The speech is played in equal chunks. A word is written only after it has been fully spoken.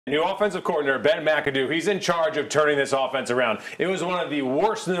New offensive coordinator Ben McAdoo, he's in charge of turning this offense around. It was one of the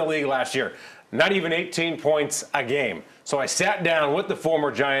worst in the league last year, not even 18 points a game. So I sat down with the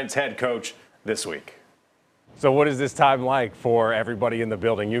former Giants head coach this week. So what is this time like for everybody in the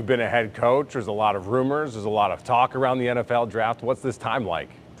building? You've been a head coach. There's a lot of rumors. There's a lot of talk around the NFL draft. What's this time like?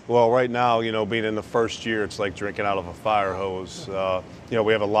 Well, right now, being in the first year, it's like drinking out of a fire hose.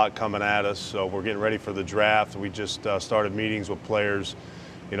 We have a lot coming at us, so we're getting ready for the draft. We just started meetings with players.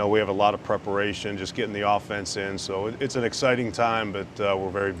 We have a lot of preparation, just getting the offense in. So it's an exciting time, but we're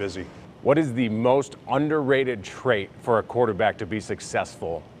very busy. What is the most underrated trait for a quarterback to be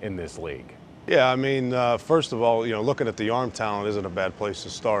successful in this league? Yeah, first of all, looking at the arm talent isn't a bad place to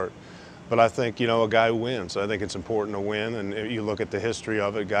start. But I think, a guy who wins. I think it's important to win. And you look at the history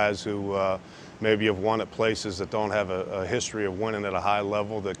of it, guys who maybe have won at places that don't have a history of winning at a high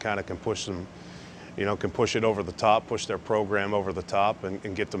level that kind of can push them, can push it over the top, push their program over the top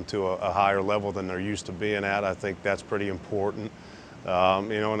and get them to a higher level than they're used to being at. I think that's pretty important.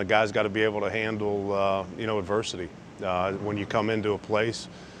 And the guy's got to be able to handle, adversity. When you come into a place,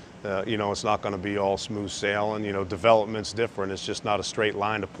 it's not going to be all smooth sailing. Development's different. It's just not a straight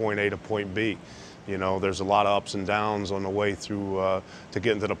line to point A to point B. There's a lot of ups and downs on the way through to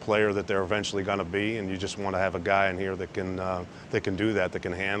getting to the player that they're eventually going to be, and you just want to have a guy in here that can do that, that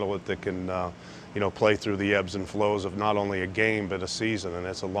can handle it, that can play through the ebbs and flows of not only a game but a season, and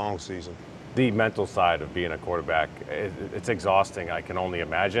it's a long season. The mental side of being a quarterback, it's exhausting, I can only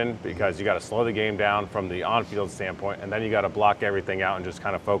imagine, because you got to slow the game down from the on-field standpoint, and then you got to block everything out and just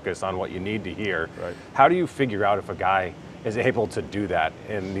kind of focus on what you need to hear. Right. How do you figure out if a guy is able to do that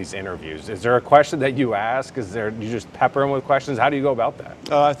in these interviews? Is there a question that you ask? You just pepper him with questions? How do you go about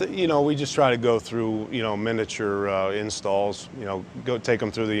that? We just try to go through, miniature installs. Go take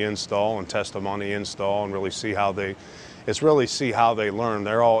them through the install and test them on the install and really see how they. It's really see how they learn.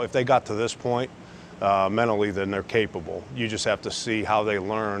 If they got to this point mentally, then they're capable. You just have to see how they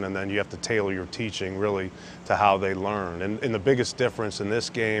learn, and then you have to tailor your teaching really to how they learn. And the biggest difference in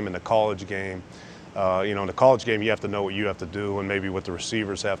this game and the college game, in the college game, you have to know what you have to do and maybe what the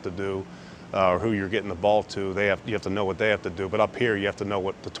receivers have to do, or who you're getting the ball to. You have to know what they have to do. But up here, you have to know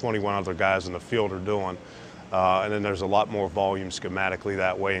what the 21 other guys in the field are doing. And then there's a lot more volume schematically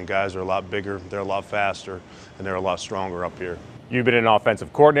that way, and guys are a lot bigger, they're a lot faster, and they're a lot stronger up here. You've been an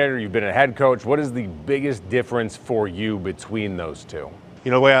offensive coordinator, you've been a head coach. What is the biggest difference for you between those two?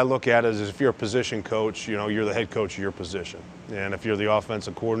 The way I look at it is if you're a position coach, you're the head coach of your position. And if you're the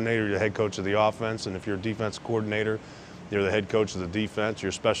offensive coordinator, you're the head coach of the offense. And if you're a defensive coordinator, you're the head coach of the defense, you're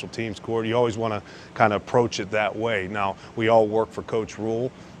a special teams coordinator. You always want to kind of approach it that way. Now, we all work for Coach Rule.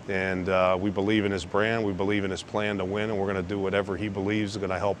 And we believe in his brand, we believe in his plan to win, and we're going to do whatever he believes is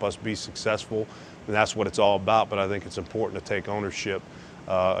going to help us be successful. And that's what it's all about. But I think it's important to take ownership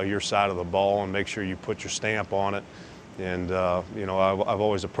of your side of the ball and make sure you put your stamp on it. And I've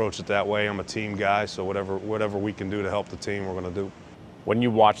always approached it that way. I'm a team guy, so whatever we can do to help the team, we're going to do. When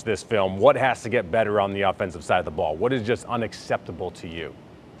you watch this film, what has to get better on the offensive side of the ball? What is just unacceptable to you?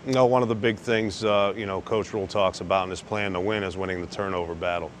 One of the big things, Coach Rule talks about in his plan to win is winning the turnover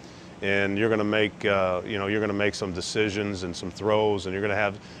battle. And you're going to make, you're going to make some decisions and some throws, and you're going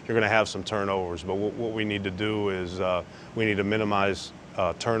to have some turnovers. But what we need to do is we need to minimize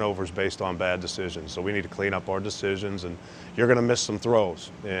turnovers based on bad decisions. So we need to clean up our decisions, and you're going to miss some throws,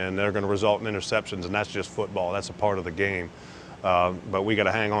 and they're going to result in interceptions, and that's just football. That's a part of the game. But we got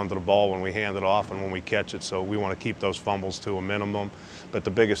to hang on to the ball when we hand it off and when we catch it. So we want to keep those fumbles to a minimum. But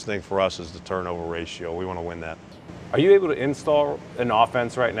the biggest thing for us is the turnover ratio. We want to win that. Are you able to install an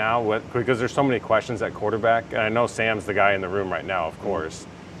offense right now? Because there's so many questions at quarterback. And I know Sam's the guy in the room right now, of course.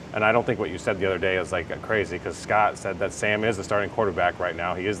 And I don't think what you said the other day is like crazy, because Scott said that Sam is the starting quarterback right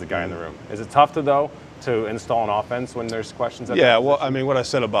now. He is the guy in the room. Is it tough to install an offense when there's questions? Yeah, well, what I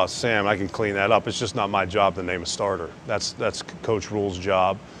said about Sam, I can clean that up. It's just not my job to name a starter. That's Coach Rule's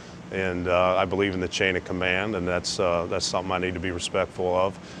job, and I believe in the chain of command, and that's something I need to be respectful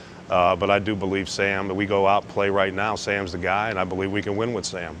of. But I do believe Sam, that we go out and play right now, Sam's the guy, and I believe we can win with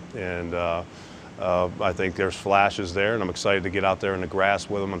Sam. And I think there's flashes there, and I'm excited to get out there in the grass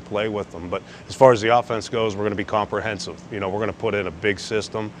with them and play with them. But as far as the offense goes, we're going to be comprehensive. We're going to put in a big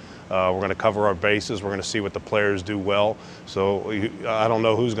system. We're going to cover our bases. We're going to see what the players do well. So I don't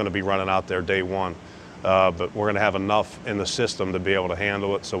know who's going to be running out there day one, but we're going to have enough in the system to be able to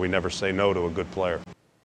handle it, so we never say no to a good player.